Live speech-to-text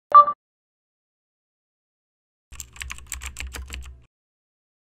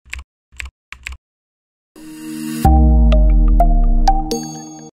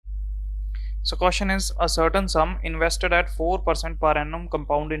So question is, a certain sum invested at 4% per annum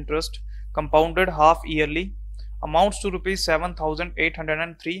compound interest compounded half yearly amounts to rupees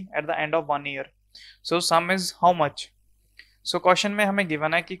 7,803 at the end of 1 year. So sum is how much? So question में हमें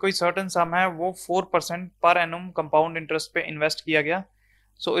given है कि कोई certain सम है वो 4% पर एनुम compound interest पे invest किया गया.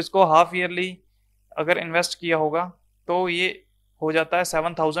 सो इसको हाफ ईयरली अगर इन्वेस्ट किया होगा तो ये हो जाता है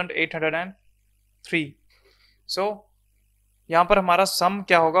 7,803. सो यहाँ पर हमारा सम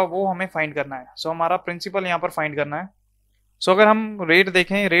क्या होगा वो हमें फाइंड करना है. सो हमारा प्रिंसिपल यहाँ पर फाइंड करना है. सो अगर हम रेट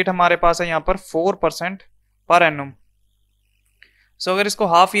देखें, रेट हमारे पास है यहाँ पर 4% पर एनुम. सो अगर इसको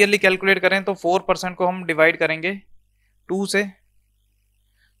हाफ ईयरली कैलकुलेट करें तो 4% को हम डिवाइड करेंगे 2 से.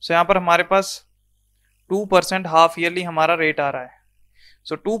 सो यहाँ पर हमारे पास 2% हाफ ईयरली हमारा रेट आ रहा है.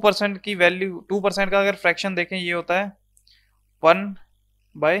 सो 2% की वैल्यू, 2% का अगर फ्रैक्शन देखें ये होता है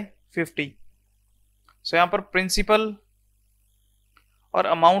 1/50. सो यहाँ पर प्रिंसिपल और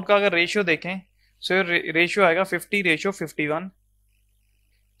अमाउंट का अगर रेशियो देखें सो रेशियो आएगा 50:51.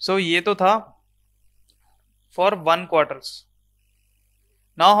 सो ये तो था फॉर 1 क्वार्टर्स.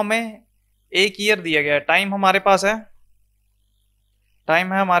 नाउ हमें 1 ईयर दिया गया है. टाइम हमारे पास है,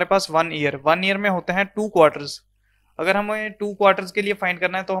 टाइम है हमारे पास 1 ईयर. 1 ईयर में होते हैं 2 क्वार्टर्स. अगर हमें 2 क्वार्टर्स के लिए फाइंड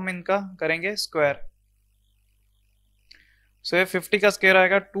करना है तो हम इनका करेंगे स्क्वायर. सो ये 50 का स्क्वायर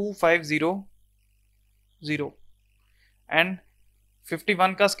आएगा 2500 एंड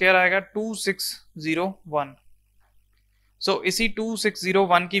 51 का स्क्वायर आएगा 2601. सो इसी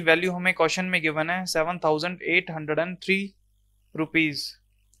 2601 की वैल्यू हमें क्वेश्चन में गिवन है 7,803 रुपीज.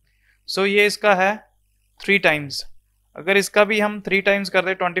 सो ये इसका है 3 टाइम्स. अगर इसका भी हम 3 टाइम्स कर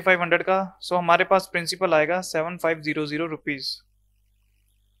दे 2500 का, सो हमारे पास प्रिंसिपल आएगा 7500 rupees.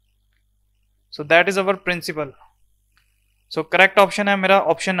 So that is our principal. So correct option है मेरा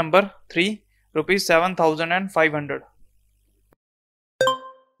ऑप्शन नंबर 3, रुपीज 7,500.